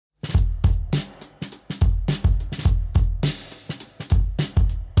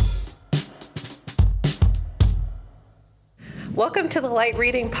Welcome to the Light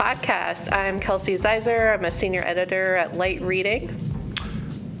Reading Podcast. I'm Kelsey Zeiser. I'm a senior editor at Light Reading.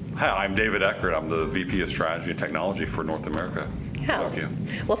 Hi, I'm David Eckert. I'm the VP of Strategy and Technology for North America. Yeah.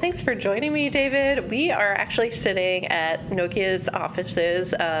 Nokia. Well, thanks for joining me, David. We are actually sitting at Nokia's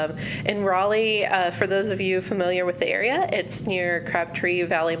offices in Raleigh. For those of you familiar with the area, it's near Crabtree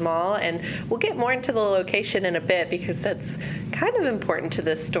Valley Mall, and we'll get more into the location in a bit because that's kind of important to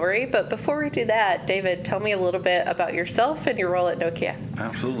this story. But before we do that, David, tell me a little bit about yourself and your role at Nokia.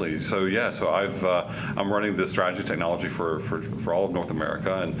 Absolutely. So I'm running the strategy technology for all of North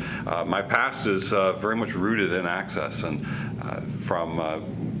America, and my past is very much rooted in access. And from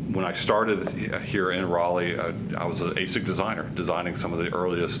when I started here in Raleigh, I was an ASIC designer, designing some of the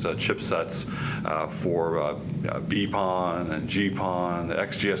earliest chipsets for BPON and GPON, the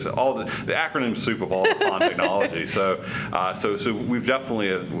XGS, all the acronym soup of all the PON technology. So we've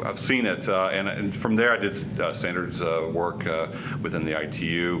definitely I've seen it, and from there I did standards work within the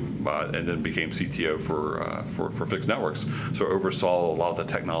ITU, and then became CTO for fixed networks. So oversaw a lot of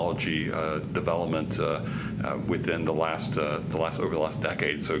the technology development within the last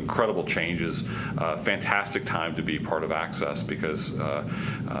decade. So incredible changes, fantastic time to be part of Access because,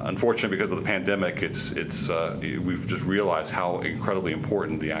 unfortunately, because of the pandemic, we've just realized how incredibly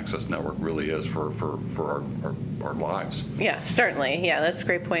important the Access network really is for our lives. Yeah, certainly. Yeah, that's a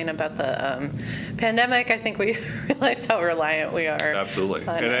great point about the pandemic. I think we realize how reliant we are. Absolutely.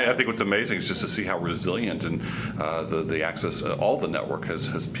 And I think what's amazing is just to see how resilient and the Access, all the network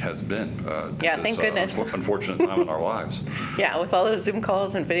has been. Thank goodness. Unfortunate time in our lives. Yeah, with all those Zoom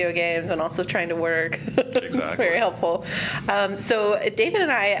calls and video games and also trying to work. Exactly. It's very helpful. So David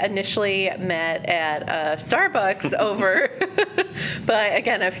and I initially met at Starbucks over, but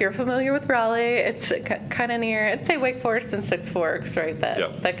again, if you're familiar with Raleigh, it's kind of near, I'd say Wake Forest and Six Forks, right?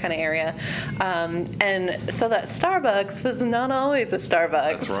 That kind of area. And so that Starbucks was not always a Starbucks.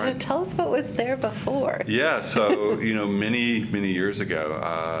 That's right. Tell us what was there before. Yeah, so, many years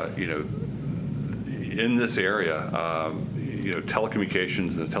ago, in this area,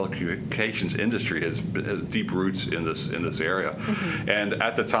 telecommunications and the telecommunications industry has deep roots in this area. Mm-hmm. And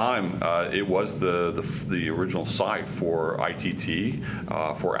at the time, it was the original site for ITT,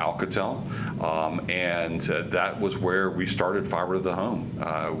 for Alcatel, and that was where we started fiber to the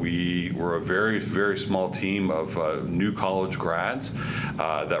home. We were a very, very small team of new college grads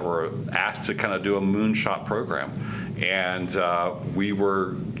that were asked to kind of do a moonshot program. And we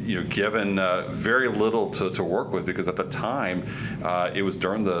were given very little to work with because at the time it was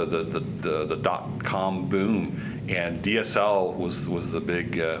during the dot-com boom, and DSL was the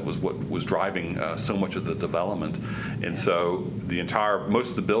big was what was driving so much of the development, and so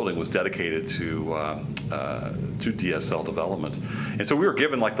most of the building was dedicated to DSL development, and so we were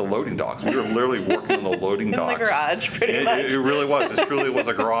given like the loading docks. We were literally working on the loading docks in the garage, pretty much. It really was. It truly was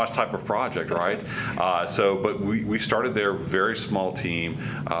a garage type of project, right? But we started there, very small team,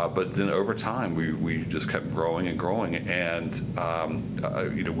 but then over time we just kept growing and growing, and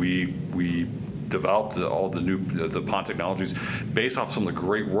we developed all the PON technologies based off some of the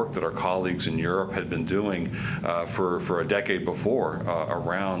great work that our colleagues in Europe had been doing for a decade before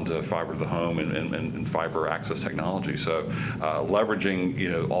around fiber to the home and fiber access technology. So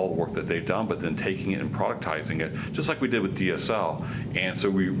leveraging all the work that they've done, but then taking it and productizing it, just like we did with DSL. And so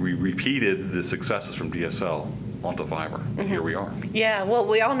we repeated the successes from DSL onto fiber, and here we are. Yeah, well,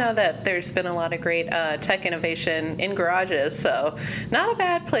 we all know that there's been a lot of great tech innovation in garages, so not a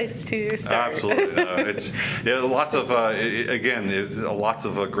bad place to start. Absolutely. It's lots of lots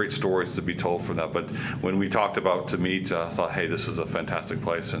of great stories to be told from that. But when we talked about to meet, I thought, hey, this is a fantastic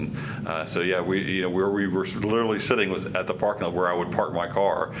place, and where we were literally sitting was at the parking lot where I would park my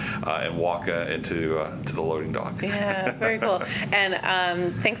car and walk into the loading dock. Yeah, very cool.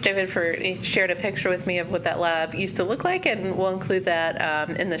 And thanks, David, for you shared a picture with me of what that lab used to look like, and we'll include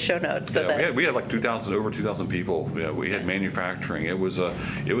that in the show notes. So we had like over 2,000 people. We had manufacturing. It was a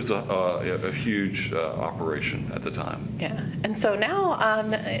huge operation at the time. Yeah, and so now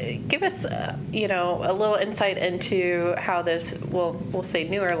give us a little insight into how this we'll say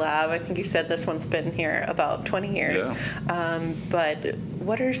newer lab. I think you said this one's been here about 20 years. Yeah. But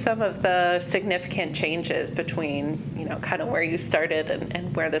what are some of the significant changes between kind of where you started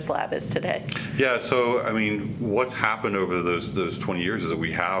and where this lab is today? Yeah, so I mean, what's happened over those 20 years is that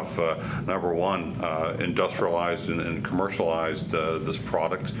we have number one, industrialized and commercialized this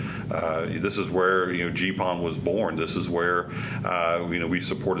product. This is where GPON was born. This is where we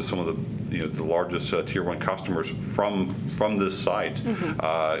supported some of the largest tier 1 customers from this site.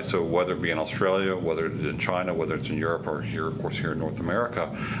 So whether it be in Australia, whether it's in China, whether it's in Europe, or here, of course, here in North America,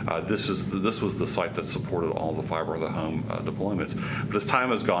 this was the site that supported all the fiber of the home deployments. But as time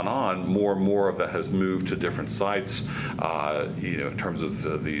has gone on, more and more of that has moved to different sites, in terms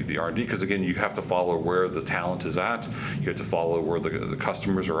of the R&D, because again, you have to follow where the talent is at, you have to follow where the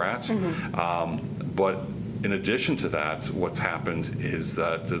customers are at. But in addition to that, what's happened is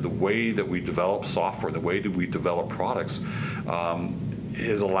that the way that we develop software, the way that we develop products,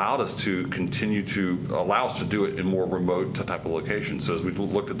 has allowed us to continue to allow us to do it in more remote type of locations. So as we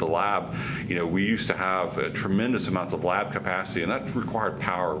looked at the lab, we used to have tremendous amounts of lab capacity, and that required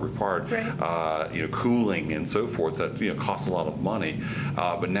power, required cooling and so forth. That cost a lot of money.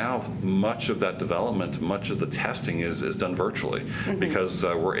 But now much of that development, much of the testing is done virtually, because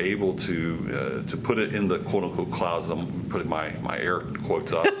we're able to put it in the quote unquote clouds. I'm putting my air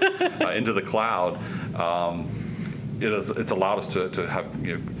quotes up into the cloud. It's allowed us to have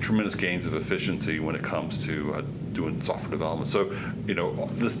tremendous gains of efficiency when it comes to doing software development. So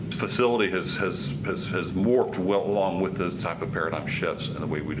this facility has morphed well along with those type of paradigm shifts in the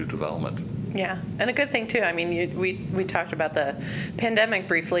way we do development. Yeah, and a good thing too. I mean, we talked about the pandemic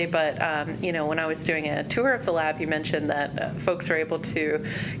briefly, but when I was doing a tour of the lab, you mentioned that folks are able to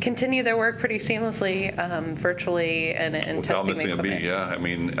continue their work pretty seamlessly, virtually, and without testing missing the equipment. a beat. Yeah, I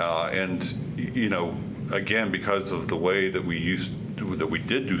mean, again, because of the way that we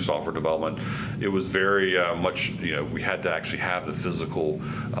did do software development, it was very much, we had to actually have the physical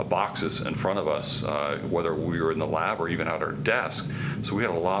boxes in front of us, whether we were in the lab or even at our desk. So we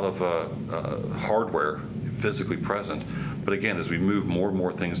had a lot of hardware physically present. But again, as we move more and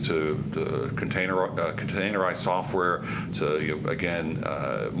more things to containerized software, to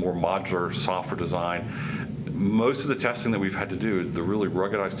more modular software design, most of the testing that we've had to do, the really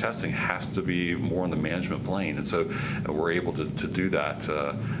ruggedized testing, has to be more on the management plane. And so we're able to do that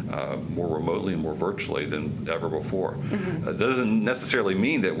more remotely and more virtually than ever before. That doesn't necessarily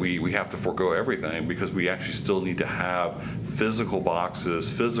mean that we have to forego everything, because we actually still need to have physical boxes,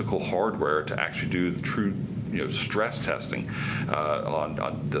 physical hardware to actually do the true stress testing on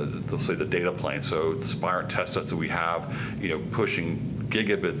let's say the data plane. So the Spirent test sets that we have, pushing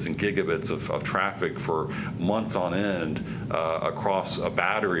gigabits and gigabits of traffic for months on end across a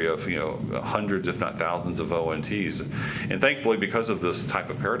battery of hundreds, if not thousands, of ONTs. And thankfully, because of this type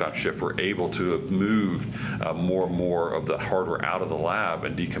of paradigm shift, we're able to have moved more and more of the hardware out of the lab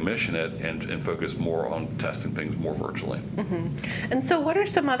and decommission it and focus more on testing things more virtually. And so what are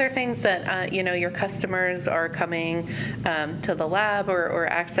some other things that your customers are coming to the lab or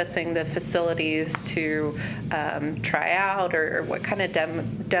accessing the facilities to try out, or what kind of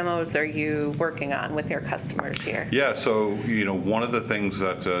demos are you working on with your customers here? Yeah, so one of the things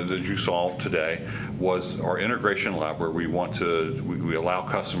that you saw today was our integration lab, where we allow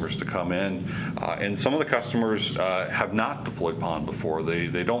customers to come in, and some of the customers have not deployed PON before.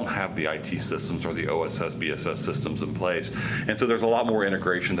 They don't have the IT systems or the OSS, BSS systems in place, and so there's a lot more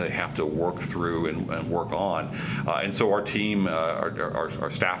integration they have to work through and work on. And so our team, our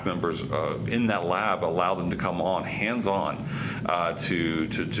staff members in that lab, allow them to come on hands-on to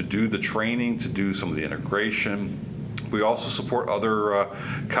do the training, to do some of the integration. We also support other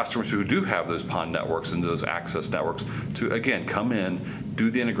customers who do have those PON networks and those access networks to, again, come in, do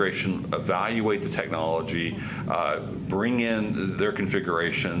the integration, evaluate the technology, bring in their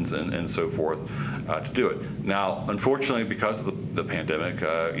configurations and so forth to do it. Now, unfortunately, because of the pandemic,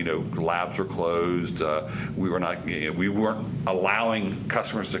 labs were closed. We weren't allowing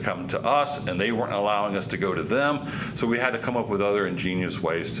customers to come to us, and they weren't allowing us to go to them. So we had to come up with other ingenious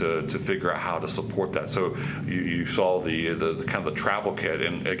ways to figure out how to support that. So you saw the kind of the travel kit,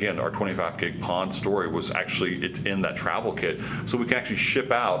 and again, our 25 gig PON story was actually, it's in that travel kit, so we can actually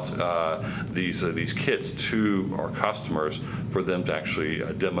ship out these kits to our customers for them to actually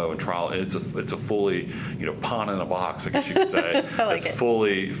demo and trial. And it's a fully PON in a box, I guess you could say. I like it's it.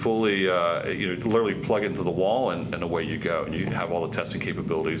 fully literally plug into the wall and away you go, and you have all the testing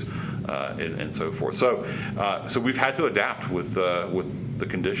capabilities and so forth. So we've had to adapt with the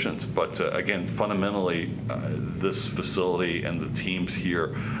conditions, but again, fundamentally, this facility and the teams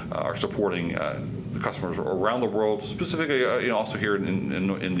here are supporting the customers around the world, specifically also here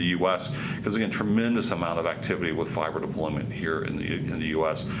in the U.S., because again, tremendous amount of activity with fiber deployment here in the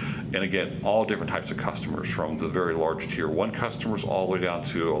U.S. And again, all different types of customers, from the very large tier 1 customers all the way down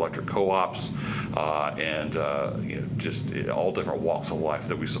to electric co-ops and just all different walks of life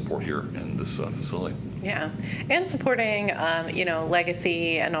that we support here in this facility. Yeah, and supporting,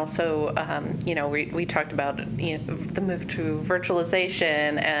 legacy, and also, we talked about, the move to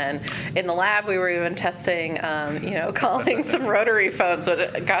virtualization, and in the lab we were even testing, calling some rotary phones.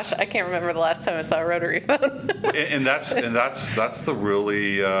 But gosh, I can't remember the last time I saw a rotary phone. and that's the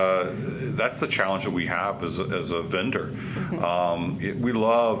really that's the challenge that we have as a vendor. Mm-hmm.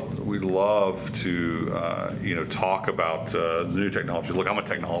 We love to talk about new technology. Look, I'm a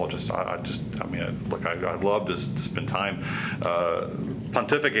technologist. I love to spend time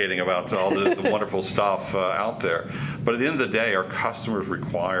pontificating about all the wonderful stuff out there. But at the end of the day, our customers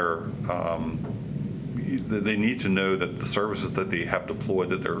require, they need to know that the services that they have deployed,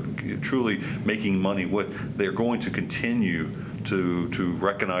 that they're truly making money with, they're going to continue to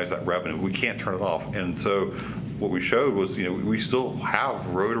recognize that revenue. We can't turn it off. And so what we showed was, we still have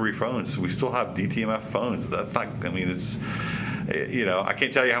rotary phones. We still have DTMF phones. That's not, it's, I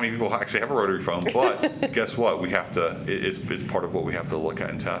can't tell you how many people actually have a rotary phone, but guess what? We have to, it's part of what we have to look at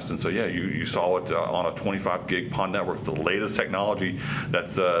and test. And so, yeah, you saw it on a 25 gig PON network, the latest technology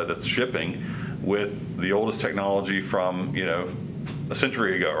that's shipping with the oldest technology from, a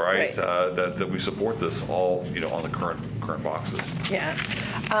century ago, right? That we support this all, on the current boxes. Yeah.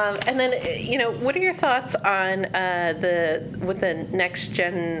 And then, what are your thoughts on what the next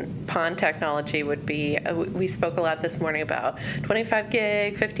gen PON technology would be? We spoke a lot this morning about 25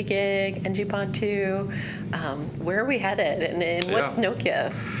 gig, 50 gig, NG-PON 2. Where are we headed, and what's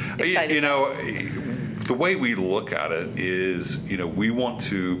Nokia excited the way we look at it is, we want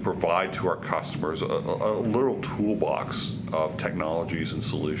to provide to our customers a little toolbox of technologies and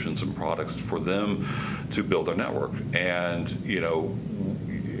solutions and products for them to build their network. And,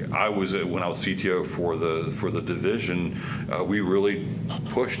 when I was CTO for the division, we really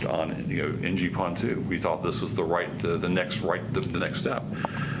pushed on NG-PON 2. We thought this was the next step.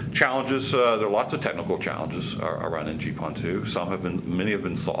 Challenges, there are lots of technical challenges around NG-PON 2. Many have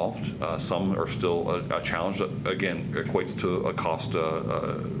been solved. Some are still a challenge that, again, equates to a cost,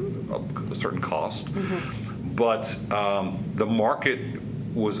 a certain cost. Mm-hmm. But the market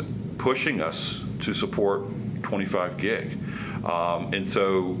was pushing us to support 25 gig. And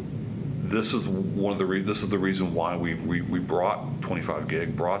so this is the reason why we brought 25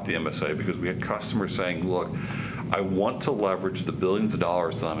 gig, brought the MSA, because we had customers saying, look, I want to leverage the billions of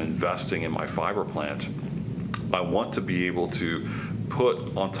dollars that I'm investing in my fiber plant. I want to be able to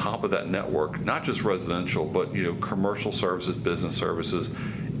put on top of that network, not just residential, but commercial services, business services,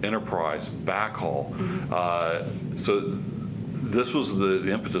 enterprise, backhaul. Mm-hmm. So this was the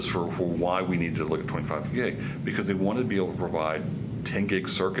impetus for why we needed to look at 25 gig, because they wanted to be able to provide 10 gig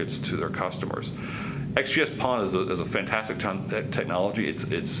circuits to their customers. XGS-PON is a fantastic technology.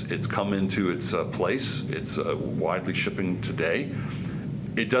 It's come into its place. It's widely shipping today.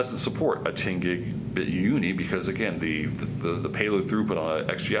 It doesn't support a 10 gigabit uni because, again, the payload throughput on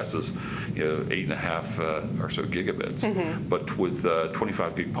XGS is 8.5 or so gigabits. Mm-hmm. But with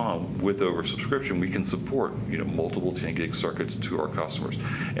 25 gig PON, with oversubscription, we can support multiple 10 gig circuits to our customers,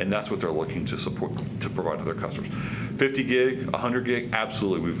 and that's what they're looking to support, to provide to their customers. 50 gig, 100 gig,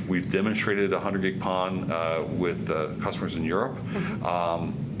 absolutely. We've demonstrated 100 gig PON with customers in Europe.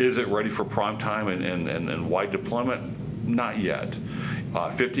 Mm-hmm. Is it ready for prime time and wide deployment? Not yet.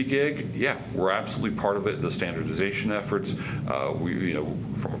 50 gig, yeah, we're absolutely part of it. The standardization efforts,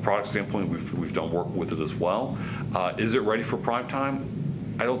 from a product standpoint, we've done work with it as well. Is it ready for prime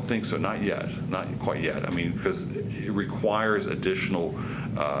time? I don't think so. Not yet. Not quite yet. Because it requires additional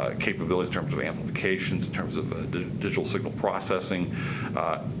capabilities in terms of amplifications, in terms of digital signal processing.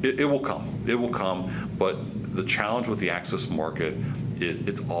 It will come. It will come. But the challenge with the access market,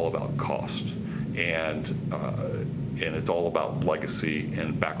 it's all about cost. And it's all about legacy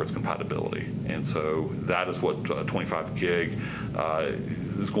and backwards compatibility. And so that is what 25 gig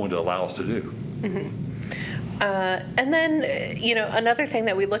is going to allow us to do. Mm-hmm. And then, another thing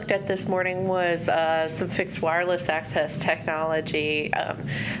that we looked at this morning was some fixed wireless access technology.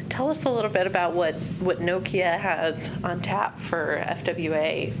 Tell us a little bit about what Nokia has on tap for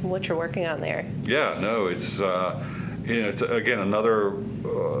FWA, what you're working on there. Yeah, no, it's again another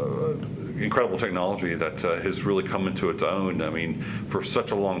incredible technology that has really come into its own. For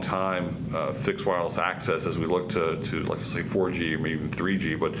such a long time, fixed wireless access, as we look to let's say 4G or maybe even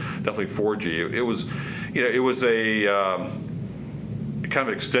 3G, but definitely 4G, it was a kind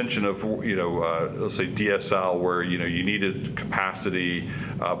of extension of let's say DSL, where you needed capacity,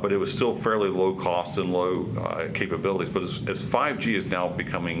 but it was still fairly low cost and low capabilities. But as 5G is now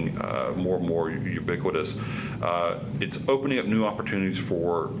becoming more and more ubiquitous, it's opening up new opportunities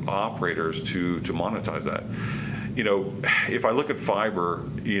for operators to monetize that. if I look at fiber,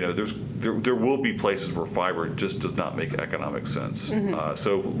 there will be places where fiber just does not make economic sense.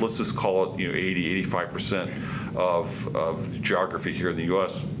 So let's just call it 80-85% of geography here in the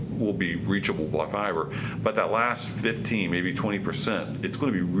U.S. will be reachable by fiber, but that last 15, maybe 20%, it's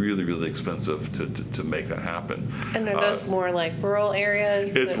going to be really, really expensive to make that happen. And are those more like rural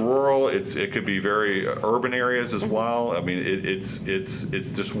areas? It's rural. It could be very urban areas as well. I mean, it's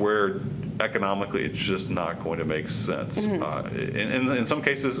just where economically it's just not going to make sense. In some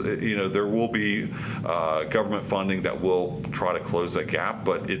cases, there will be government funding that will try to close that gap,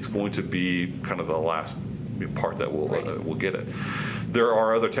 but it's going to be kind of the last part that will get it. There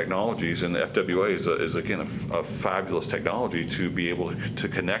are other technologies, and FWA is again a fabulous technology to be able to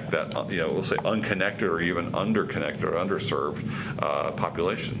connect that, we'll say unconnected or even underconnected or underserved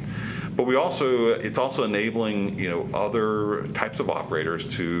population. But it's also enabling other types of operators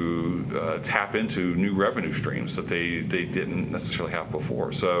to tap into new revenue streams that they didn't necessarily have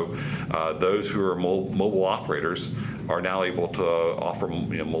before. So those who are mobile operators are now able to offer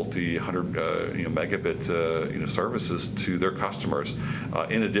multi-hundred megabit services to their customers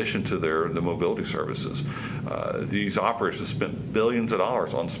in addition to the mobility services. These operators have spent billions of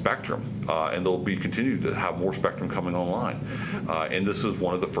dollars on spectrum, and they'll be continuing to have more spectrum coming online. And this is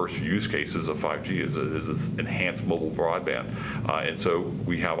one of the first use cases of 5G is this enhanced mobile broadband. And so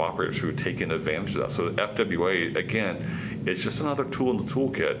we have operators who are taking advantage of that. So FWA, again, it's just another tool in the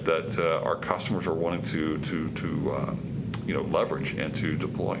toolkit that our customers are wanting to leverage and to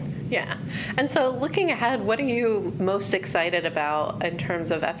deploy. Yeah. And so looking ahead, what are you most excited about in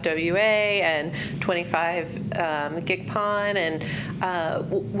terms of FWA and 25 GigPON, and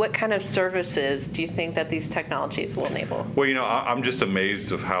what kind of services do you think that these technologies will enable? Well, I'm just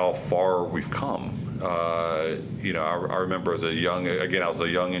amazed of how far we've come. I remember I was a young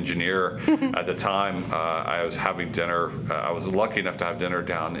engineer at the time. I was having dinner. I was lucky enough to have dinner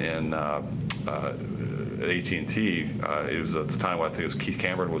down in at AT&T. It was at the time, I think it was Keith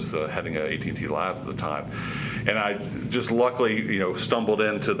Cameron was heading AT&T Labs at the time. And I just luckily, stumbled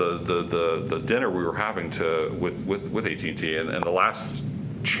into the dinner we were having with AT&T, and the last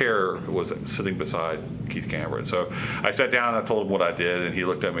chair was sitting beside Keith Cameron. So I sat down and I told him what I did, and he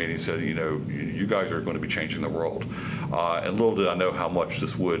looked at me and he said, you guys are going to be changing the world. And little did I know how much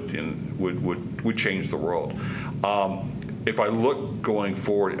this would change the world. If I look going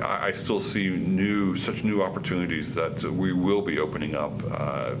forward, I still see such new opportunities that we will be opening up,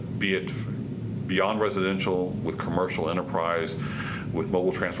 be it beyond residential, with commercial enterprise, with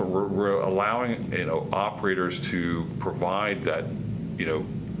mobile transport. We're allowing operators to provide that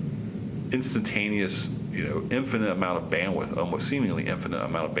instantaneous, infinite amount of bandwidth, almost seemingly infinite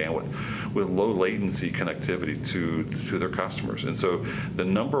amount of bandwidth, with low latency connectivity to their customers. And so the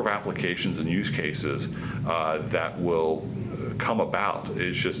number of applications and use cases that will come about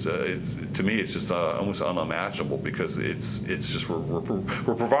is just to me it's just almost unimaginable, because it's just we're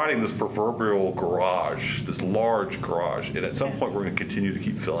providing this proverbial garage, this large garage, and at some point we're going to continue to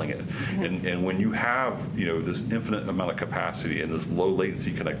keep filling it. And when you have this infinite amount of capacity and this low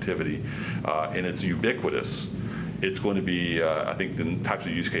latency connectivity, and it's ubiquitous, it's going to be, I think the types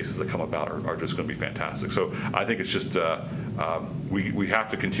of use cases that come about are just going to be fantastic. So I think it's just, we have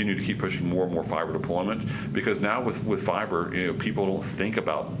to continue to keep pushing more and more fiber deployment, because now with fiber, people don't think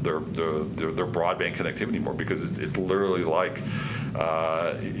about their broadband connectivity anymore, because it's literally like,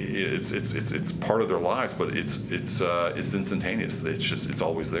 it's part of their lives, but it's instantaneous. It's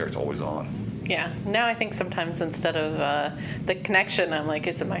always there. It's always on. Yeah. Now I think sometimes instead of the connection, I'm like,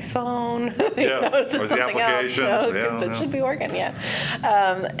 is it my phone? Is it or something the application? else? No, it should be working. Yeah.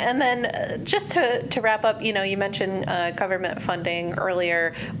 And then just to wrap up, you mentioned government funding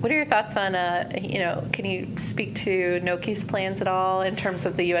earlier. What are your thoughts on, can you speak to Nokia's plans at all in terms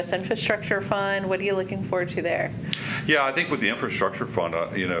of the U.S. Infrastructure Fund? What are you looking forward to there? Yeah, I think with the Infrastructure Fund,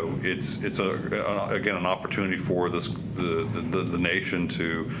 it's again an opportunity for the nation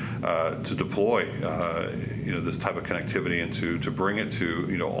to deploy this type of connectivity and to bring it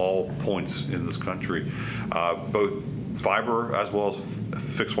to all points in this country, both fiber as well as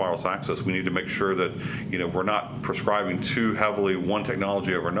fixed wireless access. We need to make sure that we're not prescribing too heavily one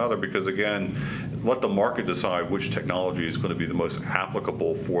technology over another, because again, let the market decide which technology is going to be the most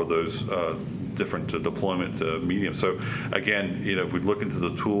applicable for those different deployment mediums. So again, if we look into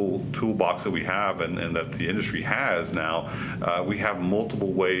the toolbox that we have and that the industry has now, we have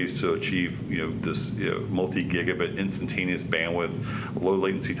multiple ways to achieve this multi-gigabit instantaneous bandwidth, low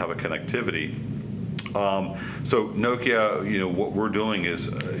latency type of connectivity. So Nokia, what we're doing is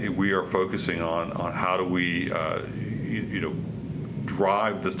we are focusing on how do we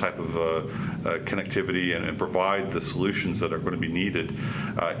drive this type of connectivity and provide the solutions that are going to be needed,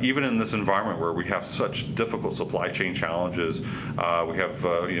 even in this environment where we have such difficult supply chain challenges, we have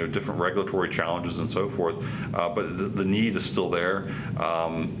different regulatory challenges and so forth, but the need is still there.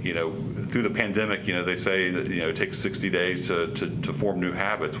 Through the pandemic, they say that it takes 60 days to form new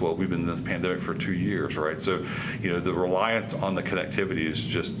habits. Well, we've been in this pandemic for 2 years, right? So, the reliance on the connectivity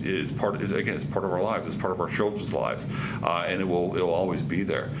is part of our lives. It's part of our children's lives, and it'll always be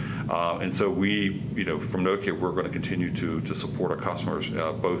there. And so we, from Nokia, we're going to continue to support our customers,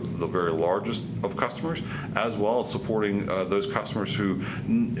 both the very largest of customers, as well as supporting those customers who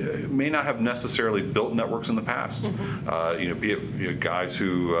may not have necessarily built networks in the past. Be it guys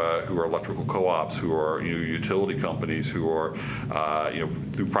who are electrical co-ops, who are utility companies, who are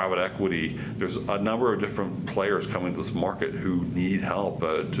through private equity. There's a number of different players coming to this market who need help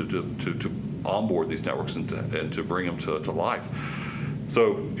to onboard these networks and to bring them to life.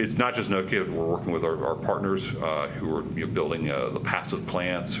 So it's not just Nokia. We're working with our partners who are building the passive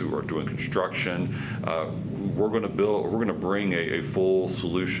plants, who are doing construction. We're going to bring a full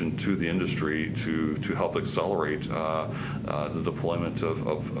solution to the industry to help accelerate the deployment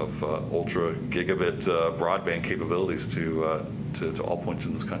of ultra gigabit broadband capabilities to all points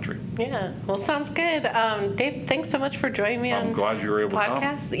in this country. Yeah, well, sounds good. Dave, thanks so much for joining me on I'm glad you were able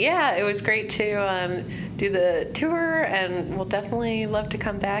podcast. to come. Yeah, it was great to do the tour, and we'll definitely love to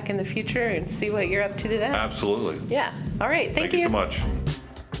come back in the future and see what you're up to then. Absolutely. Yeah. All right. Thank you so much.